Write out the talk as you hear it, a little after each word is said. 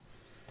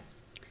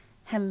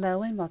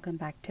Hello and welcome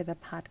back to the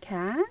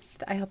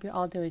podcast. I hope you're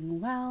all doing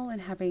well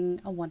and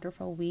having a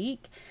wonderful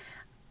week.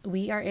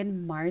 We are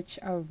in March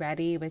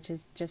already, which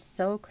is just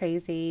so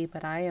crazy,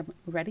 but I am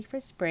ready for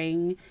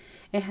spring.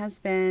 It has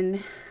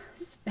been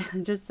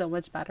just so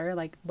much better,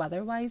 like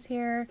weather wise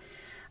here.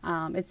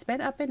 It's been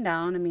up and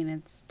down. I mean,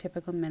 it's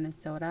typical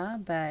Minnesota,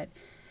 but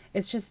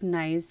it's just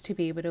nice to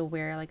be able to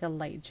wear like a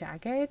light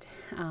jacket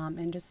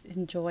and just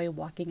enjoy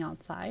walking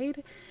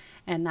outside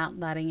and not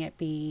letting it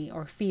be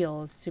or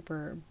feel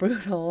super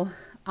brutal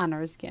on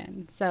our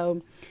skin.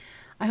 So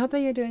I hope that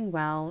you're doing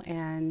well.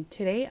 And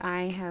today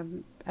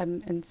I'm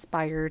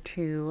inspired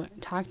to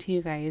talk to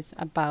you guys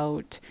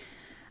about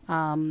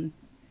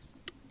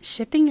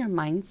shifting your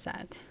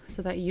mindset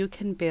so that you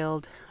can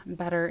build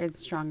better and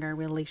stronger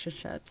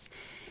relationships.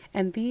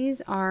 And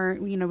these are,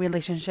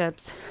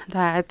 relationships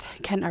that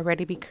can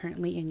already be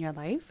currently in your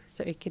life.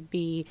 So it could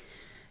be,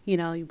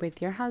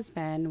 with your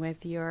husband,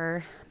 with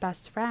your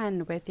best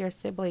friend, with your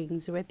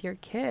siblings, with your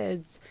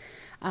kids,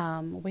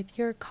 with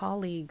your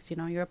colleagues,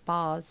 your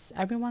boss,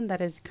 everyone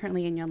that is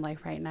currently in your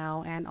life right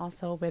now, and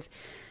also with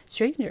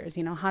strangers,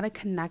 how to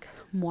connect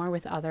more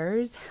with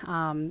others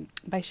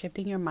by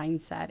shifting your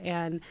mindset.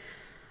 And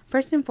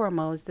first and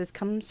foremost, this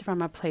comes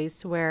from a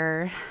place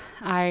where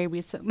I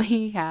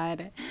recently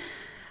had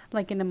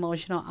like an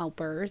emotional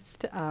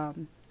outburst.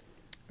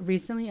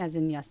 Recently, as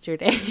in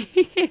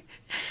yesterday,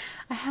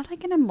 I had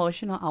like an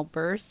emotional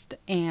outburst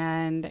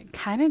and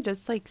kind of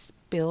just like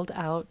spilled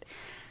out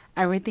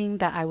everything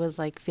that I was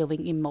like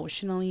feeling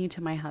emotionally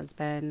to my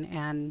husband.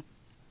 And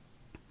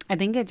I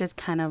think it just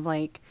kind of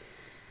like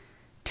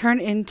turned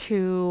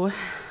into,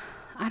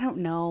 I don't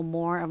know,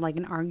 more of like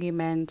an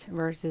argument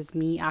versus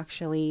me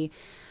actually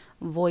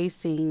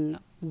voicing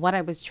what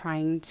I was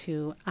trying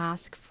to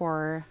ask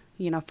for,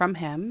 from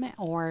him,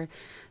 or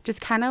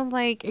just kind of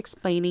like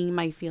explaining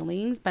my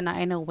feelings, but not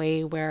in a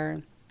way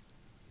where,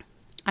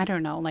 I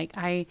don't know, like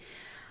I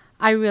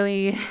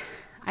really,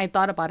 I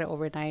thought about it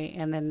overnight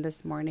and then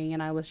this morning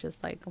and I was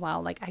just like, wow,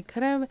 like I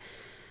could have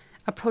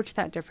approached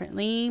that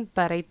differently,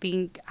 but I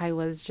think I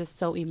was just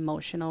so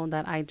emotional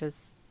that I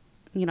just,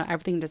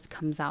 everything just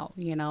comes out,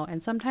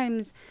 and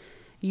sometimes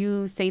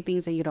you say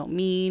things that you don't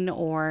mean,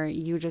 or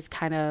you just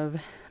kind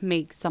of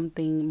make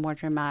something more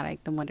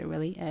dramatic than what it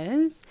really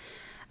is.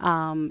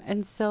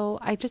 And so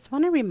I just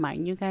want to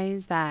remind you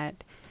guys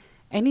that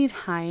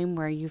anytime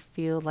where you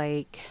feel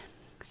like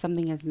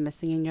something is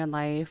missing in your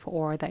life,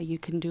 or that you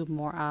can do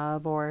more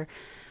of, or,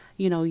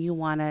 you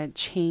want to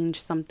change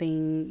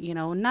something,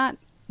 not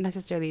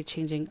necessarily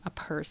changing a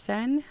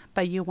person,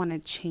 but you want to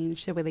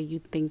change the way that you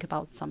think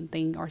about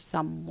something or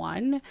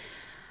someone,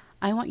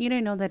 I want you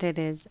to know that it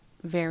is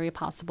very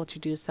possible to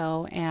do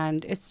so.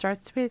 And it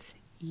starts with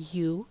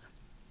you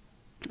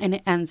and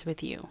it ends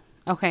with you.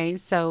 Okay.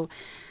 So,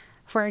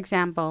 for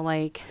example,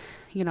 like,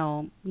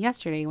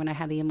 yesterday when I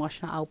had the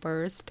emotional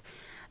outburst,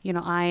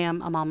 I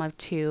am a mom of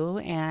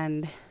two,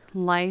 and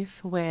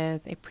life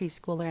with a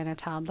preschooler and a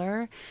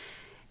toddler,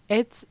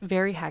 it's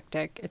very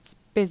hectic. It's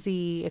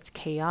busy, it's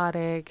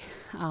chaotic.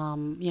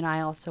 I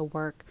also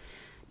work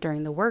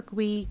during the work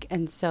week.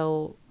 And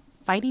so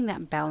finding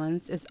that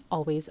balance is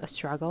always a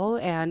struggle,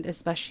 and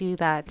especially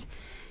that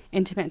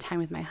intimate time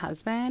with my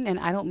husband. And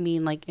I don't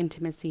mean like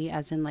intimacy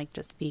as in like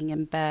just being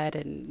in bed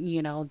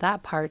and,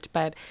 that part,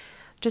 but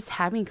just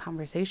having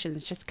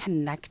conversations, just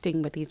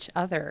connecting with each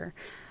other,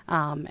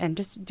 and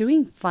just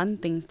doing fun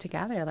things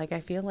together. Like,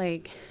 I feel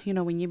like,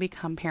 when you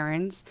become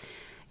parents,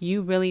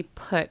 you really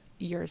put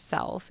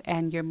yourself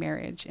and your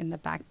marriage in the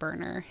back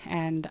burner.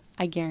 And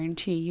I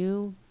guarantee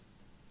you,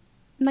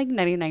 like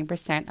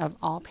 99% of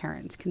all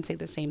parents can say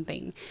the same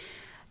thing.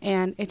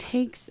 And it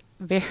takes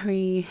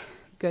very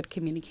good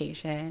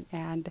communication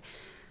and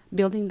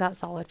building that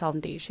solid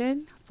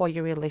foundation for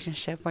your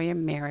relationship, for your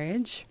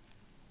marriage,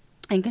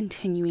 and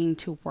continuing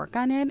to work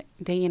on it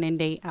day in and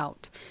day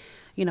out.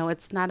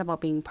 It's not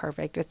about being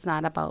perfect. It's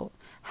not about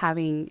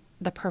having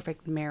the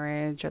perfect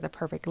marriage or the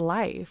perfect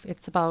life.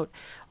 It's about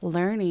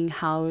learning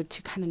how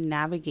to kind of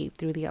navigate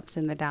through the ups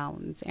and the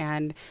downs.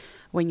 And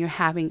when you're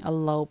having a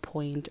low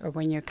point, or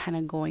when you're kind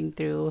of going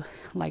through,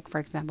 like, for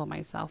example,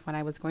 myself, when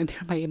I was going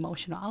through my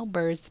emotional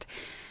outburst,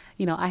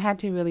 I had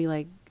to really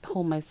like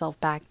hold myself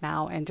back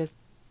now and just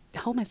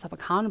hold myself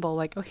accountable.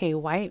 Like, okay,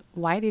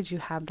 why did you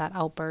have that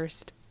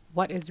outburst?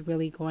 What is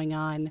really going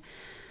on?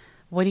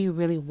 What do you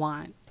really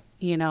want?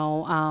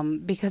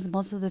 Because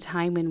most of the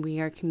time when we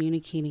are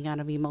communicating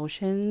out of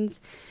emotions,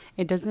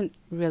 it doesn't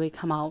really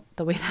come out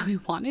the way that we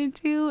want it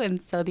to.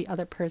 And so the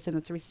other person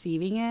that's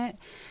receiving it,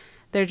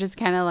 they're just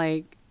kind of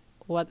like,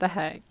 what the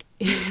heck,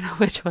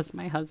 which was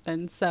my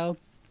husband. So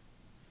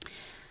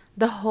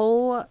the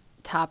whole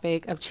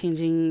topic of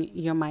changing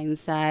your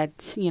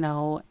mindset,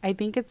 I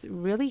think it's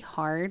really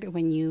hard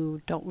when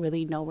you don't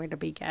really know where to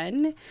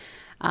begin.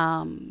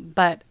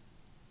 But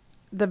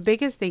the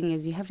biggest thing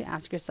is you have to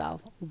ask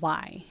yourself,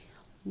 why?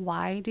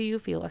 Why do you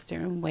feel a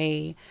certain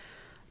way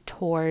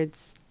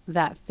towards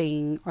that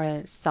thing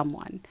or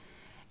someone?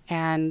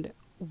 And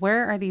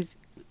where are these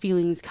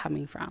feelings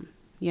coming from?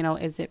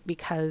 Is it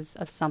because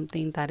of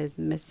something that is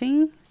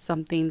missing,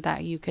 something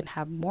that you can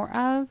have more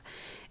of?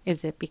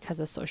 Is it because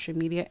of social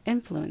media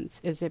influence?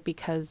 Is it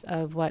because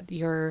of what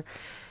your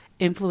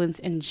influence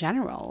in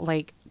general,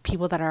 like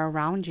people that are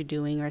around you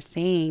doing or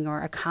saying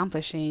or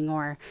accomplishing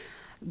or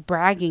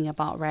bragging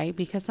about, right?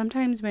 Because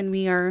sometimes when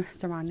we are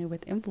surrounded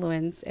with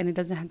influence, and it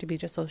doesn't have to be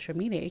just social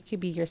media, it could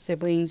be your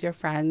siblings, your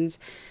friends.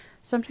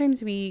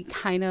 Sometimes we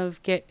kind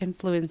of get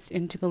influenced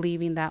into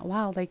believing that,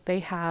 wow, like they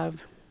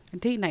have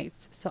date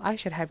nights, so I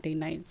should have date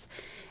nights.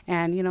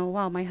 And,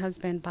 wow, my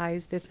husband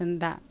buys this and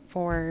that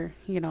for,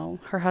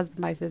 her husband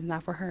buys this and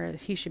that for her.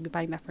 He should be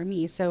buying that for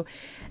me. So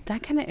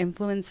that kind of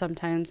influence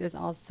sometimes is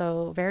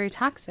also very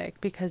toxic,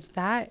 because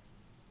that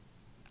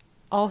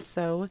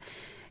also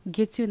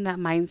gets you in that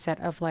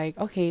mindset of like,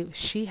 okay,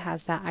 she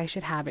has that, I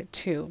should have it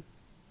too.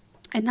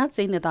 And not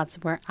saying that that's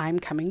where I'm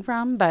coming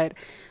from, but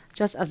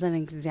just as an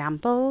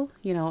example,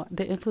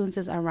 the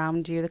influences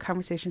around you, the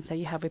conversations that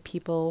you have with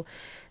people,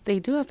 they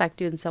do affect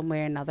you in some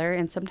way or another.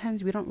 And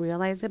sometimes we don't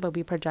realize it, but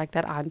we project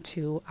that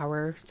onto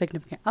our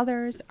significant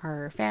others,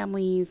 our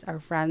families, our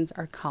friends,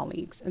 our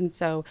colleagues. And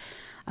so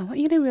I want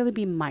you to really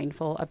be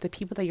mindful of the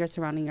people that you're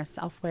surrounding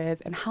yourself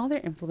with and how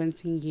they're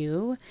influencing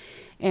you.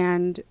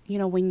 And,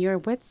 when you're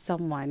with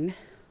someone,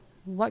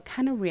 what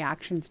kind of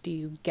reactions do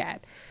you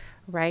get?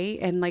 Right?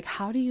 And like,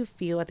 how do you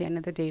feel at the end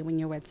of the day when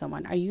you're with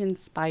someone? Are you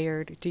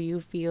inspired? Do you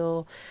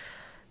feel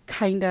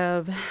kind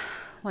of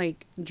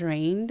like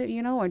drained,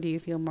 or do you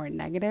feel more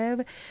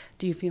negative?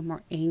 Do you feel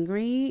more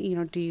angry?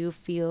 Do you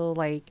feel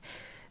like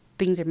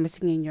things are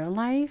missing in your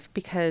life?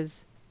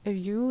 Because if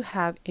you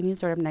have any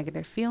sort of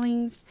negative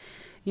feelings,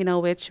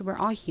 which we're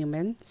all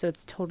human, so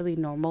it's totally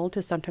normal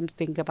to sometimes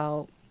think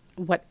about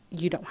what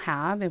you don't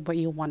have and what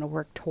you want to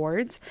work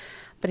towards.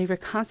 But if you're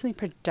constantly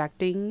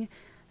projecting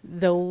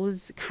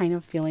those kind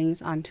of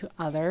feelings onto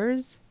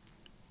others,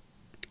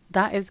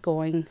 that is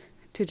going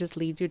to just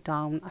lead you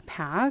down a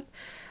path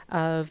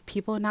of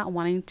people not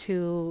wanting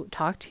to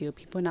talk to you,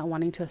 people not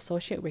wanting to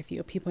associate with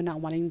you, people not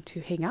wanting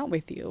to hang out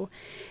with you.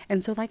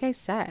 And so, like I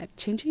said,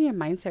 changing your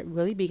mindset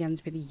really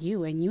begins with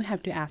you, and you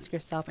have to ask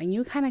yourself, and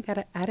you kind of got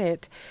to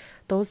edit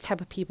those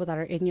type of people that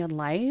are in your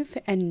life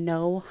and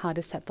know how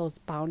to set those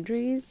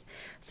boundaries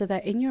so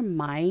that in your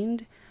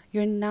mind,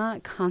 you're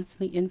not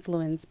constantly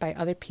influenced by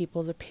other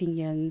people's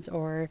opinions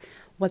or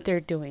what they're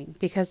doing,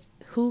 because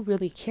who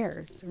really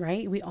cares,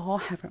 right? We all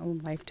have our own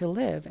life to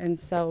live. And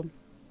so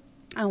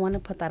I want to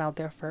put that out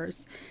there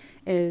first,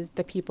 is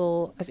the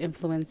people of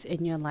influence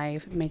in your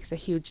life makes a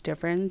huge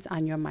difference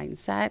on your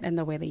mindset and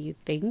the way that you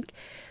think,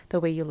 the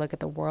way you look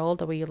at the world,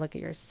 the way you look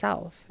at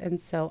yourself.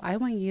 And so I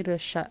want you to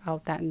shut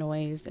out that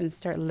noise and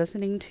start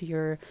listening to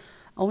your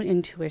own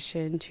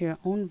intuition, to your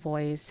own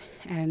voice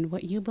and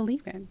what you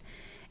believe in,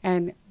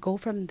 and go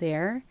from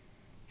there.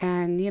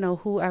 And,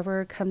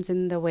 whoever comes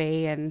in the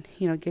way and,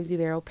 gives you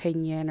their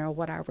opinion or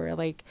whatever,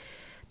 like,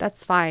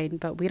 that's fine.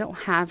 But we don't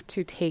have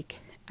to take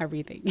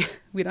everything.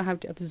 We don't have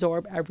to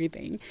absorb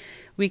everything.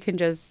 We can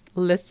just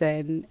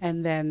listen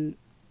and then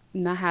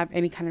not have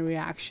any kind of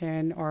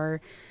reaction or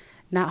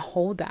not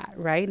hold that,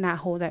 right? Not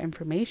hold that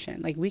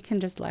information. Like, we can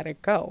just let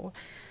it go.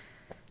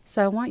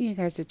 So I want you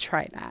guys to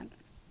try that.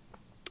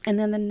 And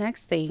then the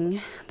next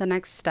thing, the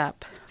next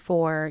step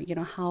for,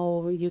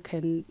 how you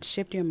can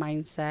shift your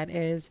mindset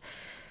is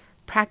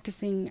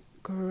practicing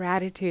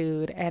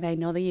gratitude. And I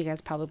know that you guys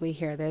probably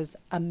hear this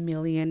a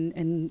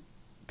million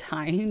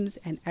times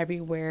and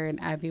everywhere, and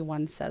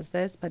everyone says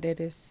this, but it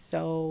is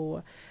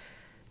so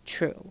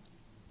true,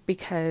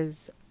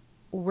 because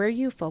where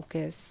you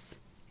focus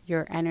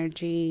your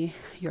energy,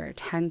 your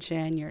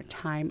attention, your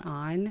time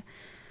on,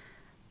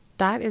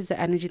 that is the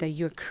energy that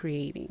you're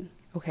creating.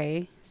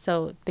 Okay,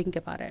 so think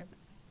about it.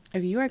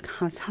 If you are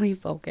constantly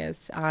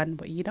focused on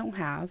what you don't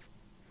have,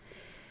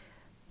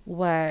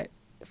 what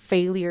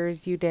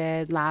failures you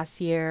did last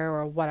year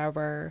or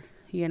whatever,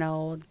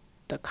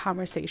 the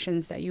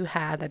conversations that you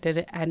had that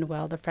didn't end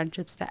well, the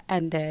friendships that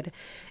ended,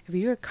 if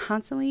you're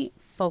constantly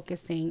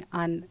focusing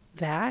on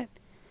that,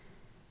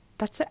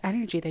 that's the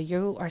energy that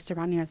you are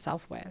surrounding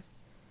yourself with.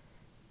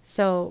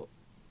 So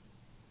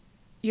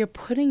you're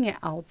putting it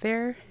out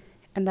there,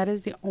 and that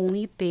is the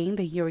only thing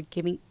that you're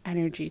giving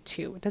energy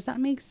to. Does that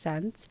make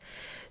sense?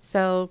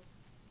 So,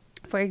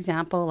 for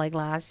example, like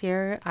last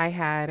year, I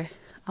had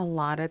a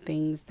lot of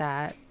things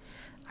that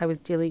I was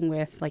dealing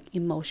with, like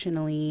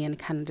emotionally and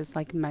kind of just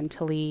like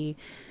mentally.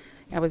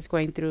 I was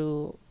going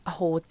through a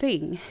whole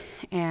thing,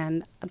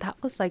 and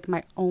that was like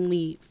my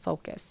only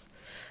focus,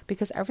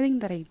 because everything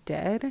that I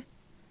did,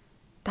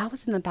 that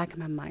was in the back of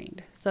my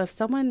mind. So if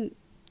someone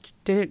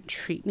didn't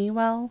treat me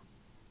well,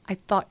 I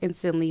thought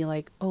instantly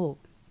like, oh,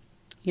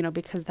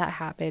 because that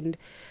happened,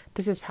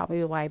 this is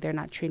probably why they're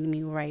not treating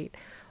me right.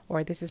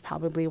 Or this is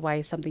probably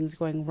why something's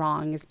going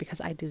wrong, is because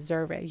I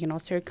deserve it,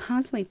 So you're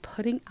constantly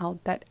putting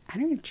out that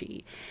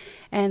energy.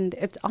 And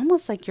it's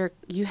almost like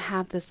you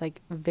have this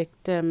like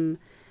victim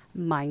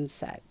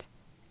mindset.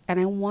 And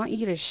I want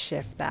you to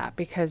shift that,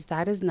 because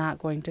that is not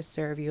going to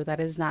serve you. That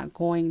is not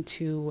going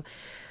to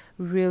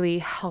really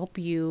help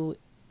you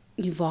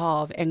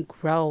evolve and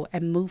grow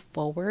and move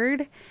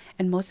forward.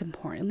 And most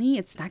importantly,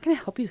 it's not going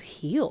to help you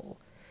heal,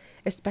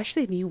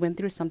 especially if you went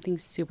through something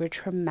super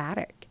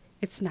traumatic.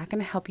 It's not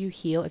going to help you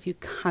heal if you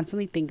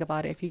constantly think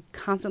about it, if you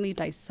constantly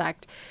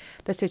dissect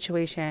the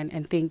situation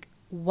and think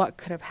what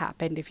could have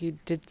happened if you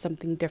did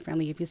something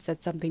differently, if you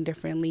said something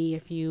differently,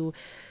 if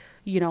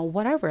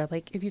whatever.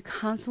 Like, if you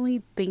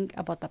constantly think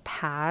about the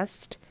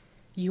past,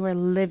 you are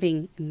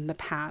living in the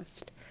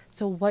past.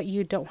 So what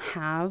you don't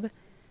have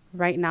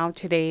right now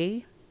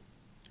today,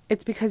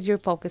 it's because you're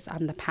focused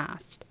on the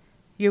past.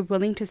 You're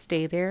willing to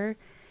stay there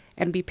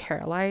and be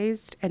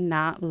paralyzed and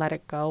not let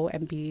it go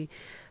and be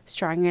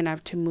strong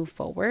enough to move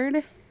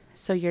forward.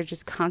 So you're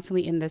just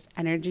constantly in this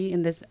energy,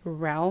 in this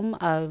realm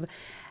of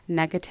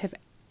negative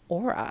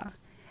aura.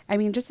 I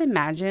mean, just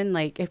imagine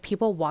like if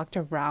people walked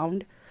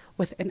around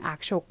with an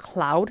actual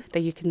cloud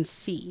that you can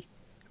see,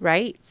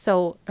 right?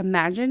 So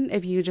imagine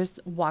if you just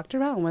walked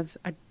around with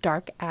a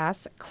dark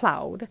ass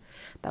cloud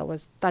that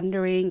was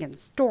thundering and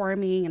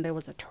storming and there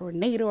was a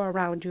tornado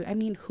around you. I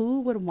mean, who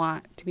would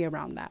want to be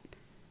around that?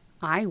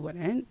 I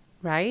wouldn't,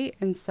 right?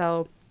 And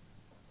so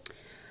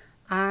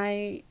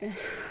I'm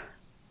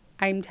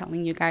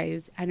telling you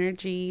guys,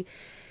 energy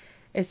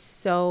is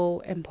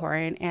so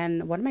important.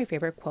 And one of my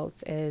favorite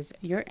quotes is,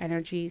 your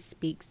energy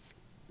speaks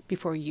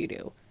before you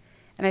do.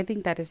 And I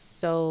think that is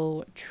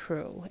so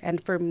true.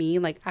 And for me,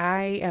 like,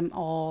 I am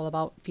all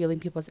about feeling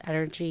people's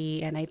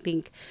energy. And I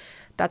think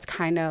that's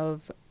kind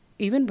of,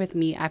 even with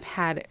me,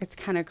 it's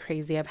kind of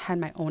crazy. I've had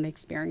my own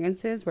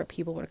experiences where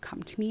people would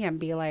come to me and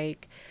be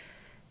like,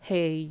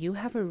 hey, you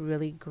have a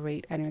really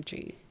great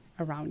energy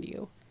around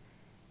you.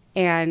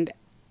 And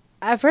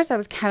at first I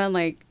was kind of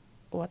like,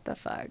 what the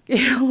fuck?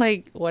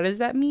 Like, what does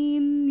that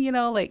mean?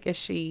 Like, is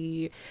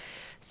she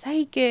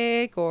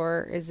psychic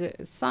or is it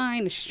a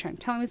sign? Is she trying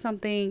to tell me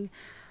something?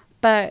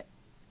 But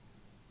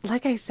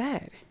like I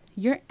said,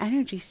 your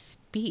energy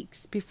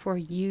speaks before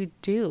you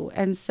do.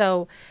 And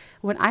so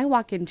when I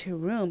walk into a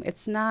room,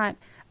 it's not,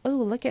 oh,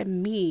 look at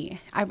me,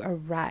 I've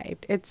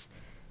arrived.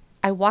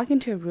 I walk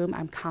into a room,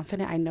 I'm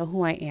confident, I know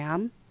who I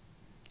am,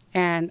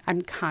 and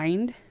I'm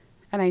kind,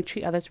 and I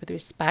treat others with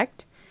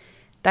respect.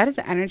 That is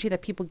the energy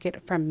that people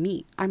get from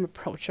me. I'm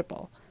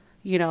approachable,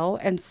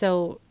 and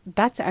so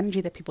that's the energy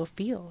that people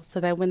feel.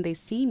 So that when they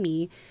see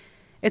me,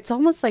 it's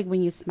almost like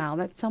when you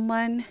smile at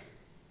someone,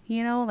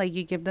 like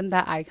you give them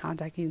that eye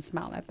contact and you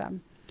smile at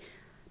them.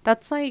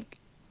 That's like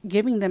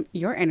giving them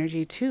your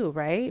energy too,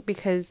 right?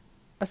 Because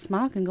a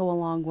smile can go a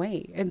long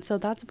way. And so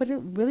that's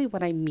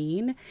what I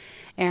mean.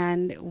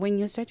 And when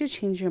you start to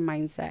change your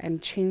mindset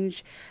and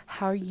change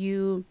how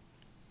you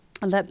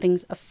let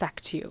things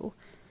affect you,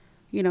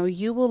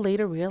 you will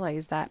later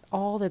realize that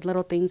all the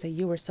little things that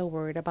you were so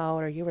worried about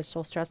or you were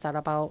so stressed out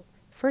about,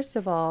 first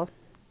of all,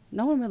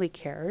 no one really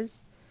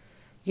cares.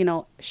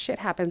 Shit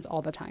happens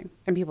all the time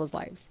in people's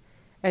lives.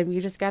 And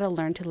we just got to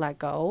learn to let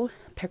go,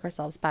 pick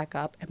ourselves back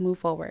up, and move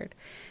forward.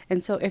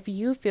 And so if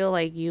you feel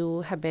like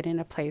you have been in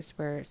a place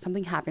where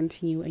something happened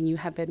to you and you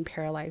have been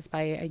paralyzed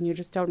by it and you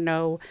just don't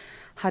know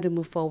how to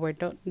move forward,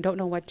 don't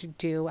know what to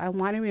do, I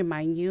want to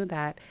remind you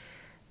that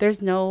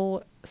there's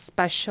no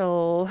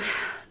special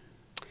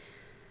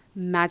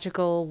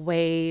magical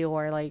way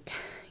or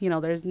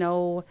there's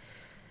no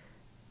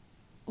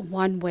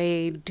one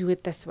way, do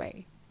it this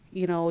way.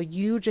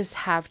 You just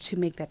have to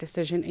make that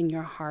decision in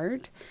your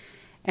heart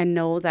and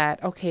know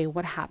that, okay,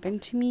 what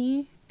happened to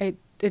me,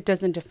 it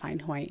doesn't define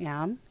who I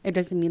am. It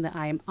doesn't mean that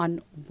I am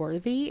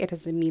unworthy. It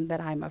doesn't mean that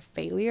I'm a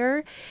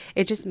failure.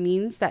 It just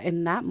means that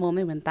in that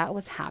moment when that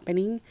was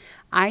happening,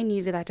 I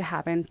needed that to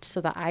happen so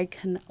that I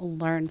can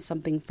learn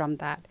something from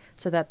that.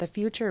 So that the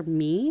future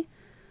me,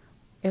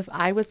 if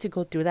I was to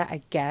go through that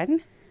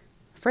again,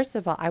 first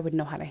of all, I would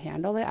know how to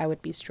handle it. I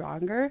would be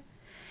stronger.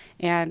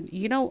 And,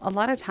 a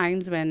lot of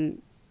times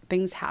when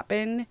things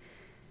happen,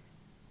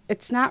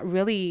 it's not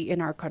really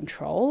in our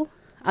control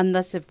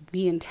unless if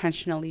we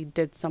intentionally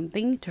did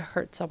something to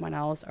hurt someone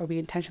else or we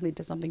intentionally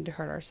did something to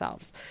hurt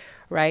ourselves,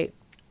 right?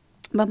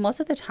 But most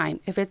of the time,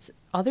 if it's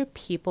other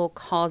people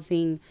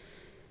causing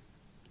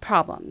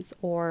problems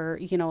or,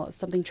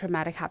 something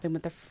traumatic happened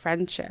with a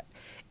friendship,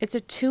 it's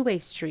a two-way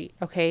street,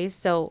 okay?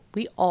 So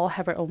we all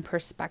have our own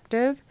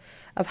perspective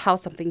of how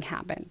something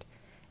happened.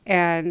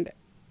 And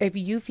if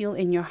you feel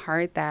in your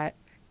heart that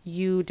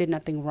you did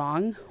nothing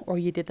wrong or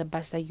you did the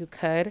best that you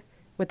could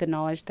with the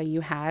knowledge that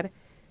you had,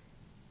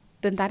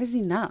 then that is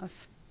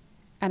enough.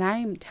 And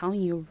I'm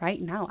telling you right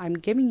now, I'm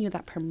giving you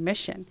that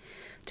permission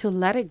to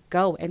let it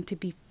go and to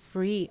be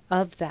free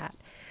of that.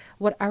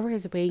 Whatever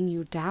is weighing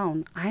you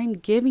down, I'm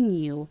giving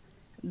you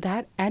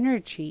that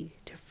energy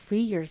to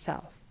free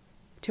yourself,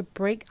 to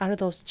break out of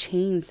those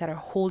chains that are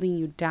holding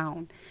you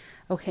down.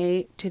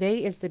 Okay,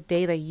 today is the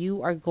day that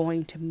you are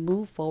going to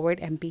move forward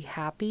and be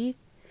happy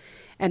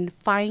and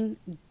find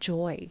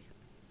joy.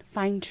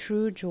 Find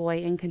true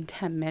joy and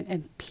contentment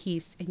and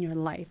peace in your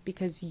life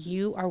because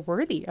you are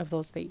worthy of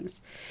those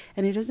things.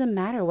 And it doesn't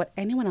matter what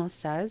anyone else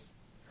says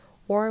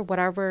or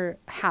whatever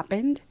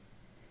happened,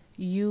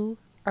 you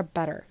are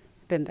better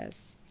than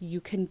this.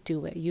 You can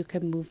do it. You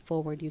can move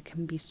forward. You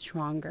can be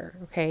stronger.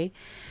 Okay.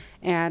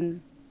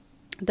 And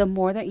the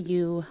more that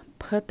you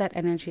put that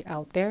energy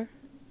out there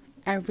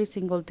every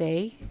single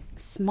day,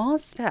 small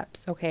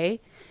steps.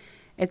 Okay.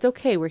 It's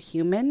okay. We're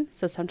human.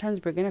 So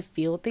sometimes we're going to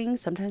feel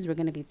things. Sometimes we're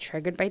going to be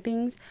triggered by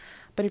things.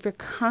 But if you're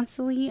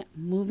constantly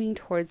moving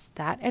towards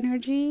that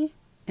energy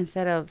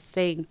instead of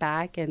staying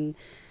back and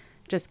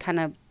just kind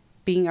of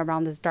being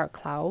around this dark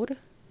cloud,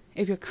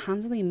 if you're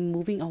constantly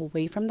moving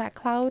away from that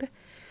cloud,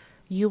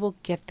 you will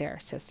get there,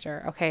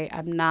 sister. Okay.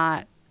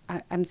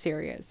 I'm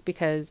serious,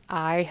 because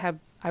I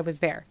was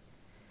there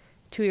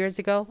 2 years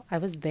ago. I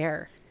was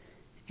there,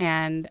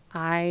 and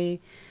I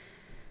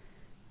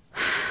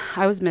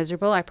was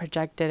miserable. I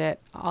projected it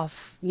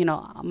off,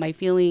 my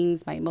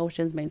feelings, my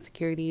emotions, my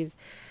insecurities.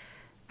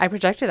 I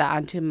projected that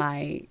onto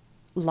my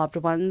loved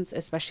ones,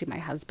 especially my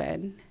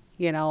husband,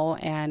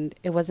 and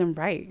it wasn't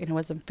right and it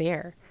wasn't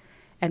fair.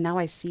 And now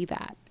I see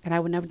that, and I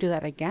would never do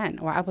that again,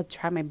 or I would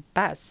try my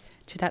best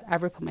to not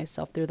ever put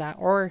myself through that,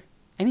 or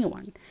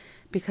anyone,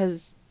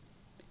 because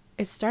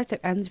it starts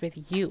and ends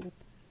with you.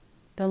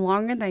 The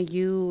longer that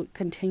you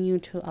continue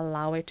to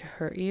allow it to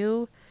hurt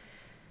you,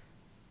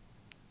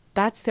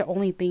 that's the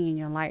only thing in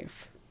your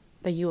life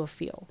that you will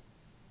feel.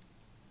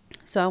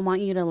 So I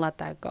want you to let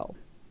that go.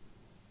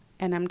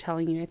 And I'm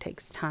telling you, it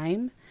takes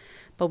time,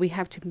 but we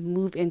have to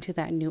move into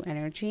that new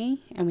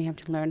energy, and we have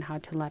to learn how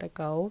to let it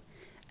go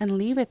and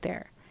leave it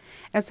there.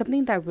 And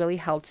something that really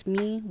helped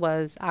me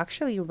was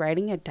actually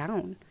writing it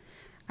down.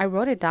 I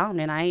wrote it down,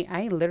 and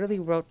I literally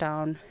wrote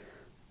down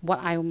what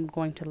I'm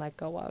going to let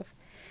go of.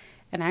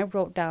 And I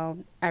wrote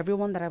down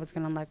everyone that I was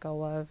going to let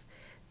go of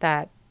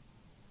that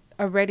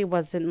already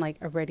wasn't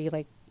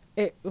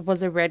it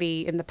was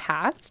already in the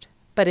past,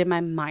 but in my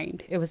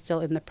mind, it was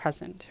still in the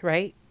present,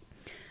 right?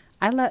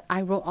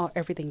 I wrote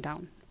everything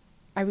down.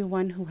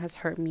 Everyone who has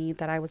hurt me,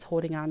 that I was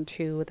holding on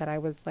to, that I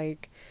was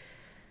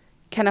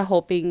kind of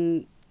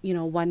hoping,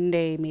 one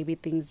day maybe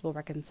things will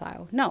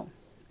reconcile. No,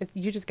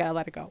 you just gotta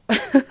let it go.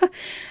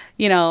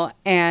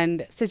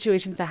 And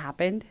situations that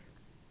happened,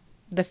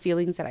 the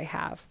feelings that I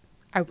have,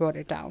 I wrote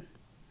it down,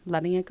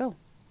 letting it go.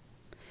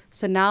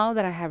 So now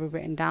that I have it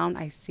written down,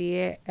 I see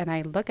it and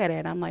I look at it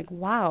and I'm like,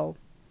 wow.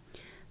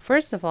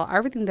 First of all,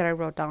 everything that I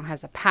wrote down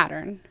has a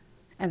pattern.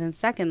 And then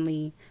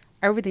secondly,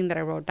 everything that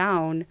I wrote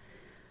down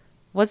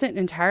wasn't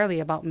entirely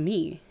about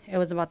me. It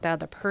was about the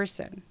other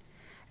person.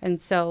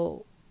 And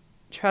so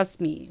trust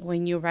me,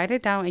 when you write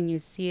it down and you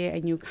see it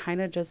and you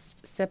kind of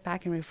just sit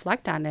back and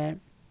reflect on it,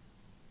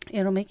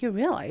 it'll make you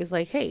realize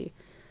hey,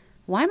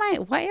 why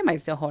am I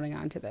still holding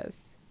on to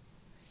this?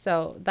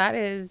 So that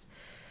is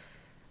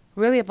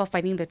really about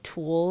finding the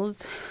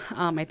tools.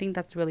 I think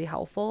that's really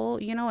helpful,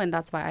 and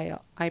that's why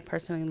I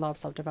personally love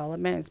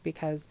self-development, is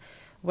because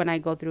when I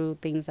go through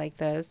things like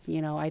this,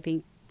 I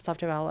think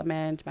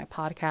self-development, my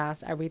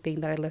podcast,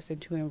 everything that I listen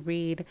to and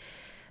read,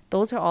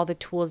 those are all the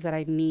tools that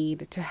I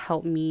need to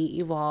help me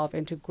evolve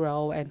and to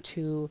grow and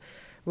to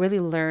really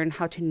learn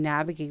how to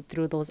navigate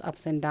through those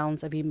ups and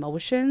downs of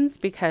emotions,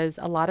 because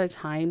a lot of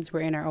times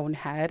we're in our own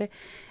head,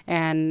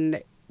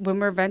 and when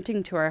we're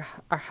venting to our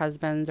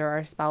husbands or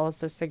our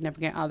spouse or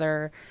significant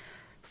other,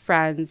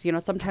 friends,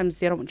 sometimes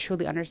they don't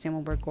truly understand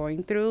what we're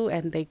going through,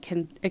 and it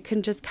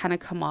can just kind of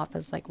come off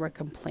as we're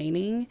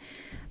complaining.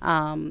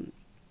 And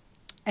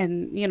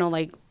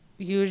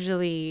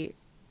usually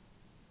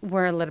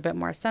we're a little bit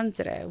more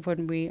sensitive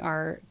when we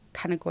are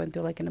kind of going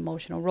through an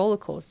emotional roller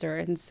coaster.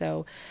 And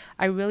so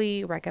I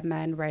really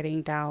recommend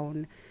writing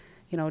down,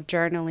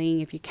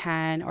 journaling if you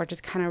can, or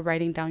just kind of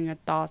writing down your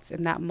thoughts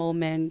in that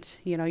moment.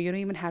 You don't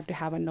even have to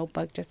have a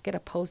notebook, just get a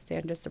Post-it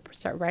and just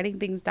start writing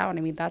things down.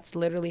 I mean, that's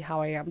literally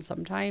how I am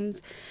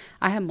sometimes.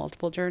 I have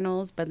multiple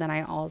journals, but then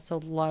I also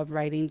love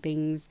writing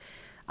things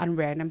on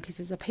random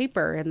pieces of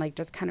paper and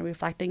just kind of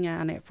reflecting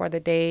on it for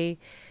the day,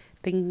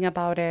 thinking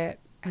about it,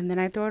 and then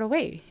I throw it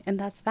away. And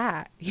that's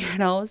that,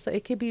 so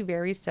it could be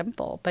very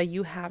simple, but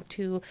you have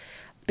to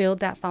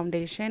build that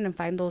foundation and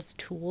find those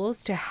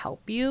tools to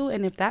help you.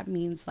 And if that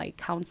means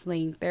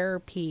counseling,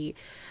 therapy,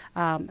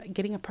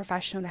 getting a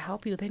professional to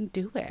help you, then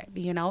do it.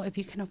 If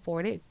you can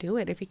afford it, do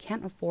it. If you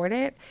can't afford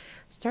it,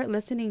 start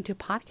listening to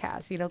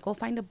podcasts. Go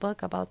find a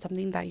book about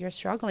something that you're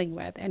struggling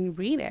with and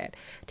read it.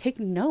 Take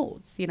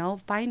notes,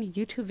 find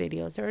YouTube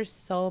videos. There are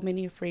so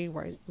many free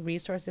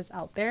resources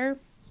out there.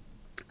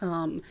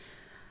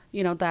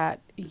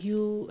 That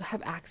you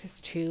have access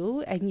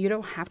to, and you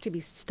don't have to be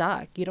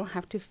stuck. You don't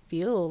have to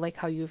feel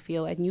how you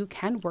feel, and you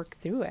can work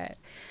through it.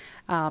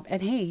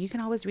 And hey, you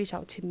can always reach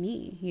out to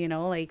me,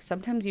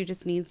 sometimes you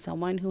just need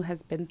someone who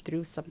has been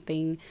through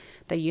something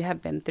that you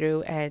have been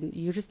through, and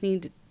you just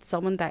need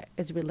someone that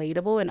is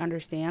relatable and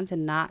understands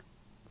and not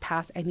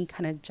pass any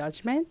kind of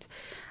judgment.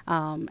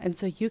 And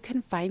so you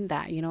can find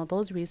that,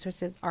 those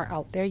resources are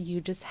out there. You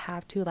just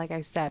have to, like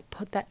I said,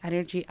 put that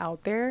energy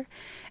out there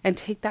and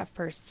take that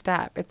first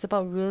step. It's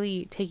about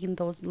really taking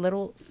those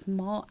little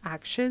small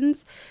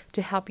actions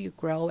to help you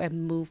grow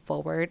and move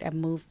forward and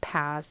move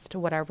past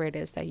whatever it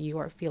is that you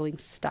are feeling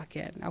stuck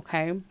in.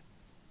 Okay.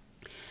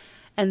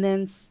 And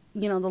then,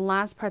 the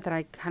last part that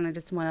I kind of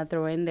just want to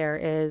throw in there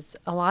is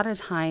a lot of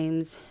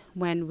times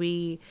when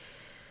we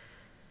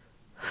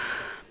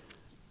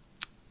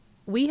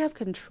have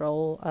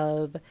control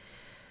of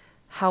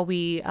how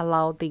we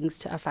allow things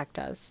to affect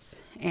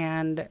us.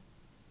 And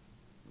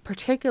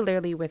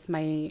particularly with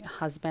my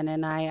husband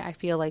and I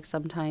feel like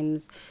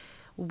sometimes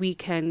we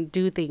can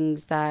do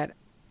things that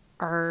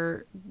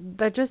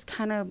just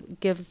kind of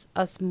gives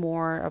us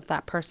more of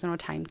that personal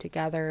time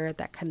together,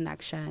 that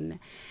connection.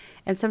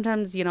 And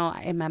sometimes,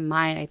 in my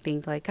mind, I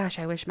think like, gosh,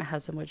 I wish my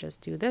husband would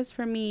just do this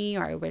for me,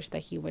 or I wish that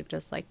he would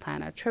just like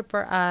plan a trip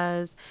for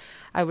us.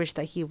 I wish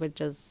that he would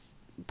just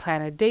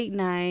plan a date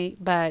night.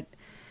 But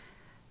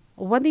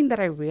one thing that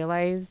I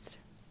realized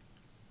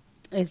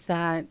is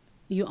that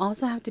you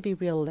also have to be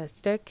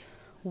realistic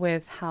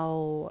with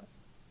how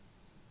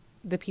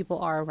the people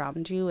are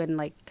around you and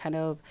like kind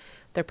of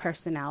their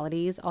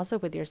personalities, also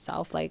with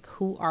yourself. Like,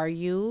 who are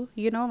you?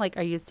 Like,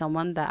 are you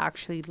someone that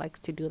actually likes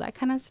to do that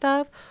kind of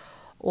stuff?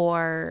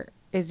 Or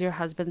is your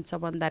husband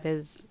someone that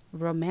is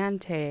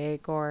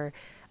romantic or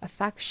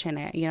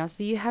affectionate?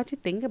 So you have to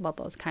think about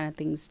those kind of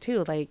things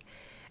too. Like,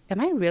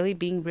 am I really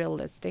being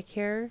realistic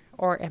here?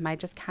 Or am I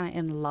just kind of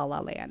in la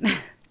la land?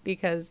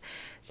 Because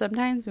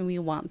sometimes when we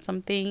want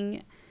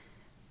something,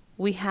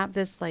 we have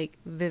this like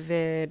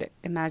vivid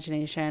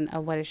imagination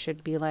of what it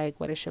should be like,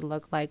 what it should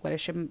look like, what it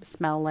should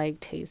smell like,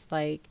 taste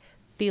like,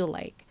 feel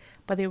like.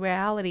 But the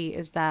reality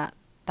is that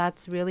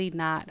that's really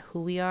not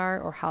who we are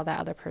or how that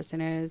other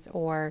person is,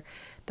 or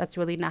that's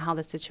really not how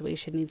the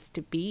situation needs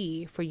to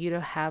be for you to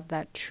have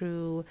that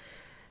true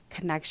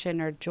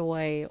connection or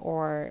joy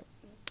or,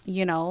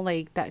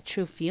 like that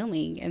true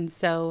feeling. And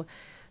so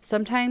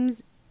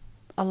sometimes,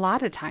 a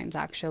lot of times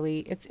actually,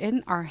 it's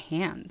in our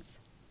hands.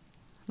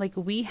 Like,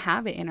 we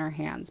have it in our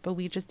hands, but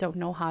we just don't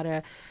know how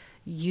to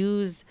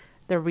use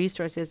the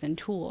resources and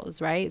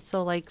tools, right?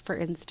 So like, for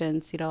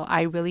instance,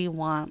 I really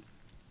want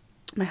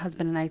my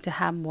husband and I to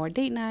have more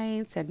date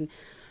nights, and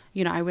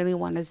I really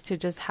want us to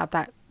just have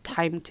that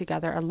time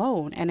together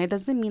alone. And it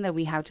doesn't mean that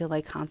we have to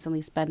like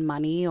constantly spend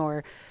money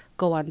or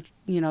go on,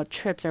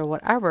 trips or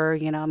whatever,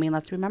 I mean,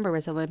 let's remember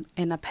we're still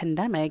in a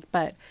pandemic.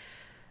 But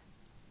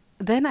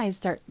then I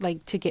start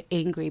like to get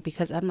angry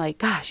because I'm like,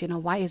 gosh,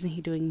 why isn't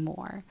he doing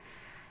more?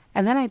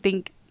 And then I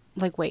think,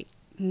 like, wait,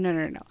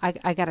 no.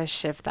 I got to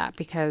shift that,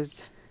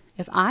 because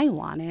if I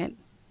want it,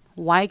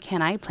 why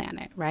can't I plan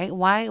it, right?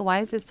 Why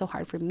is it so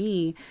hard for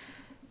me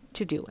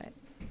to do it?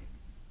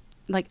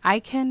 Like, I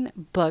can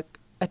book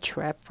a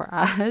trip for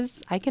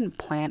us. I can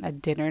plan a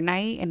dinner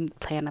night and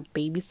plan a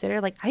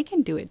babysitter. Like, I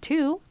can do it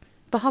too.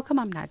 But how come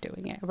I'm not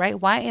doing it, right?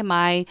 Why am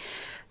I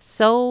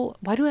so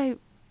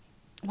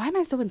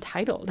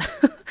entitled,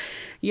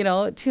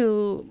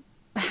 to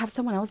have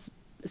someone else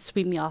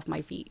sweep me off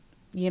my feet?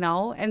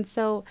 And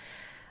so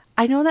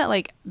I know that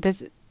like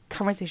this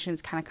conversation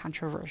is kind of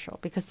controversial,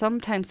 because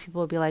sometimes people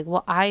will be like,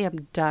 well, I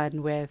am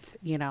done with,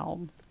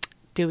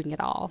 doing it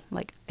all.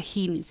 Like,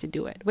 he needs to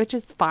do it, which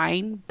is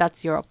fine.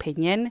 That's your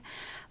opinion.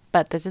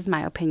 But this is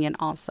my opinion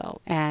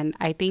also. And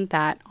I think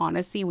that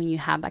honestly, when you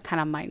have that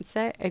kind of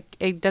mindset,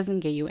 it doesn't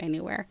get you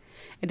anywhere.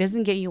 It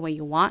doesn't get you what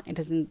you want. It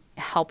doesn't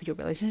help your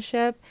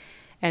relationship.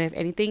 And if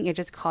anything, it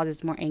just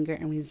causes more anger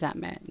and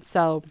resentment.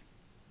 So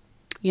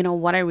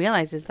what I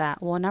realized is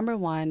that, well, number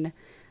one,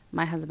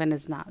 my husband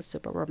is not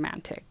super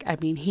romantic. I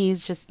mean,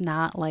 he's just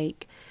not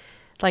like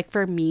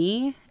for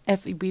me,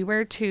 if we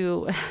were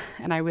to,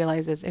 and I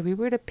realize this, if we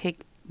were to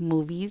pick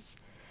movies,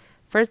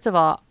 first of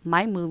all,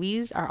 my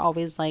movies are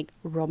always like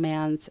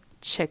romance,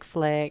 chick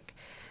flick,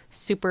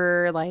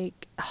 super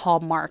like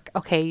Hallmark.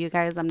 Okay, you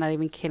guys, I'm not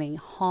even kidding.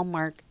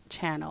 Hallmark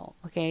channel.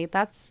 Okay,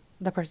 that's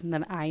the person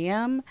that I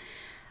am.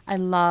 I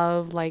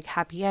love like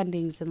happy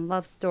endings and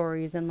love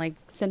stories and like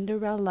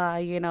Cinderella,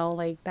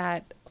 like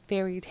that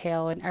fairy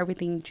tale and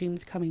everything,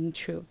 dreams coming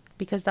true,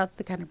 because that's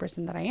the kind of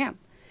person that I am.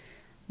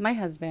 My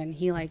husband,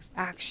 he likes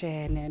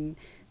action and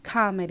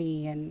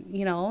comedy,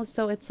 and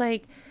so it's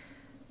like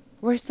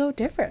we're so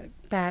different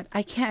that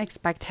I can't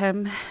expect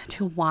him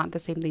to want the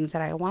same things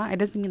that I want. It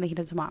doesn't mean that he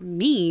doesn't want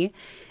me.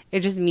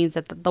 It just means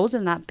that those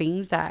are not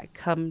things that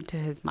come to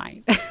his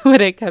mind when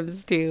it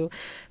comes to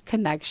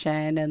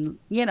connection and,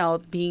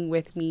 being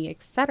with me,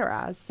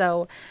 etc.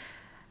 So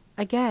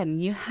again,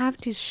 you have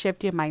to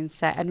shift your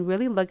mindset and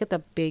really look at the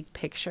big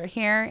picture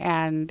here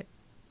and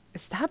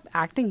stop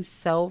acting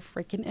so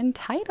freaking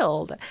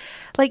entitled.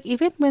 Like,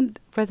 even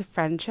for the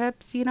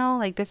friendships,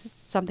 like this is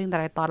something that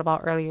I thought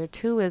about earlier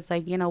too, is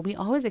like, we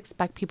always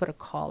expect people to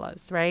call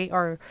us, right?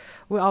 Or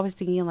we're always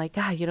thinking like,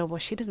 God, well,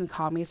 she doesn't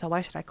call me, so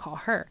why should I call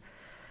her?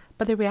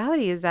 But the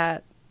reality is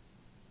that,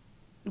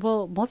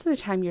 well, most of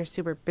the time you're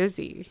super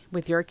busy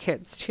with your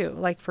kids too.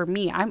 Like for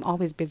me, I'm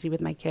always busy with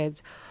my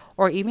kids.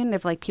 Or even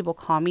if like people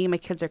call me, my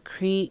kids are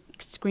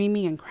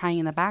screaming and crying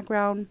in the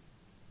background.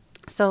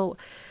 So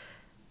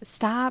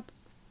stop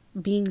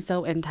being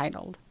so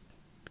entitled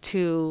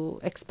to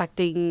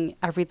expecting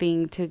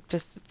everything to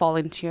just fall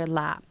into your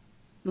lap.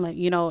 Like,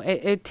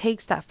 it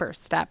takes that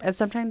first step. And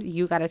sometimes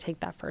you got to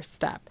take that first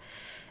step.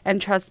 And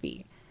trust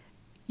me,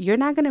 you're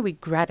not going to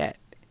regret it.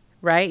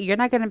 right? You're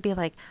not going to be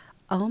like,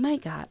 oh my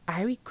God,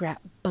 I regret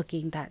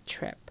booking that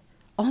trip.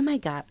 Oh my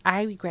God,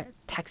 I regret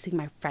texting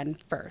my friend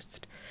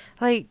first.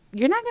 Like,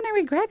 you're not going to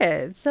regret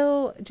it.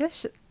 So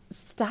just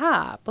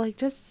stop. Like,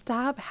 just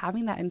stop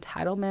having that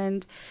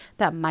entitlement,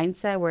 that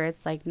mindset where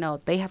it's like, no,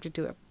 they have to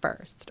do it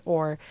first.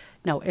 Or,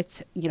 no,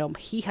 it's,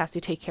 he has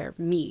to take care of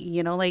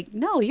me. Like,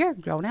 no, you're a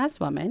grown ass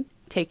woman.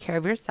 Take care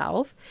of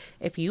yourself.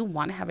 If you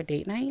want to have a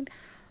date night,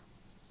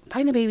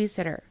 find a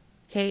babysitter.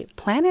 Okay.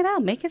 Plan it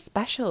out. Make it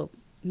special.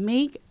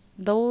 Make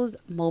those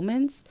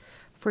moments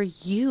for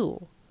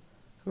you,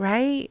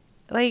 right?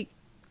 Like,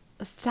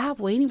 stop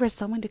waiting for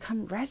someone to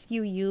come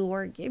rescue you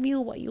or give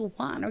you what you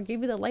want or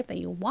give you the life that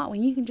you want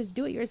when you can just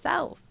do it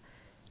yourself,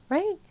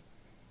 right?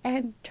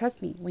 And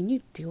trust me, when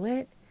you do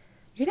it,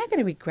 you're not going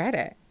to regret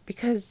it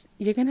because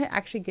you're going to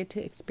actually get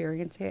to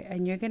experience it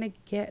and you're going to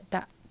get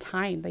that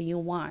time that you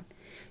want.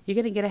 You're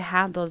going to get to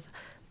have those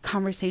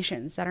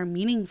conversations that are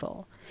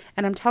meaningful.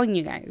 And I'm telling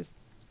you guys,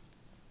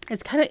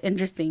 it's kind of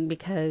interesting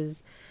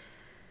because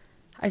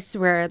I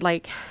swear,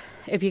 like,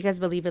 if you guys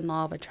believe in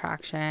law of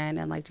attraction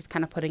and like just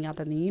kind of putting out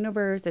in the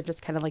universe and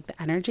just kind of like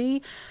the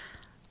energy,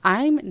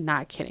 I'm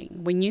not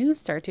kidding. When you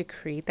start to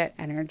create that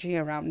energy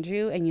around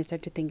you and you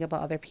start to think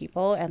about other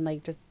people and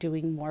like just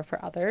doing more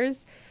for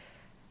others,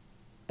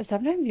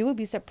 sometimes you would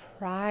be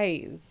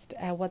surprised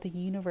at what the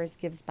universe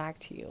gives back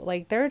to you.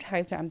 Like, there are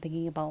times where I'm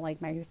thinking about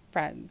like my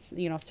friends,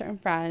 certain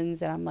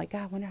friends, and I'm like,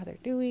 God, I wonder how they're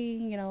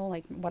doing.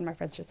 Like one of my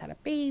friends just had a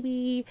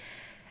baby,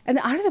 and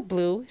out of the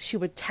blue, she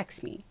would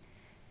text me.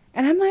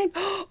 And I'm like,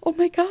 oh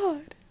my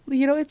God,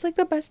 it's like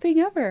the best thing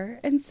ever.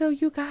 And so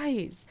you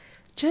guys,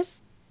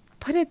 just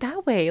put it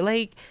that way.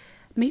 Like,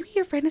 maybe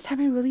your friend is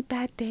having a really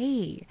bad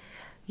day,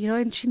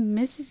 and she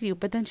misses you,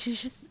 but then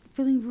she's just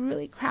feeling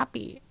really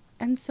crappy.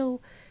 And so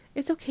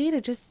it's okay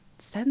to just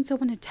send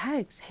someone a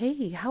text.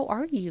 Hey, how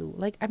are you?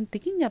 Like, I'm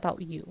thinking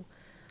about you,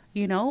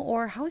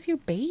 or how's your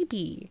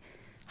baby?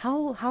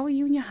 How are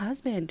you and your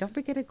husband? Don't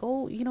forget to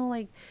go,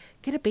 like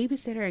get a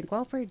babysitter and go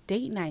out for a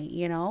date night,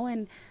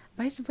 and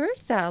vice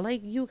versa.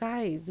 Like, you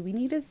guys, we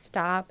need to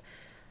stop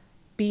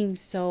being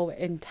so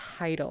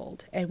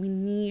entitled and we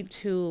need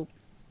to,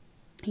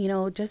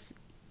 just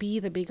be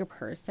the bigger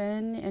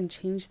person and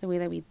change the way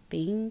that we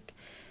think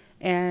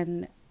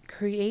and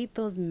create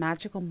those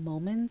magical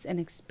moments and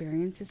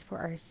experiences for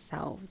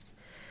ourselves.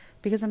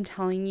 Because I'm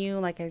telling you,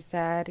 like I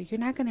said, you're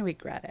not going to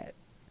regret it.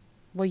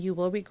 What you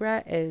will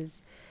regret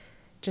is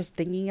just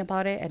thinking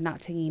about it and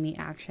not taking any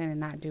action and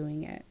not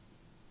doing it.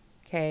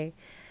 Okay.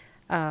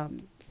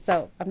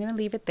 So I'm going to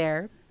leave it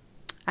there.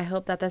 I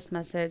hope that this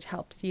message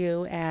helps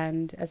you.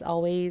 And as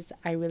always,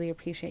 I really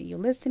appreciate you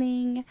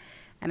listening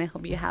and I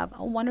hope you have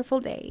a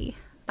wonderful day.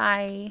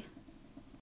 Bye.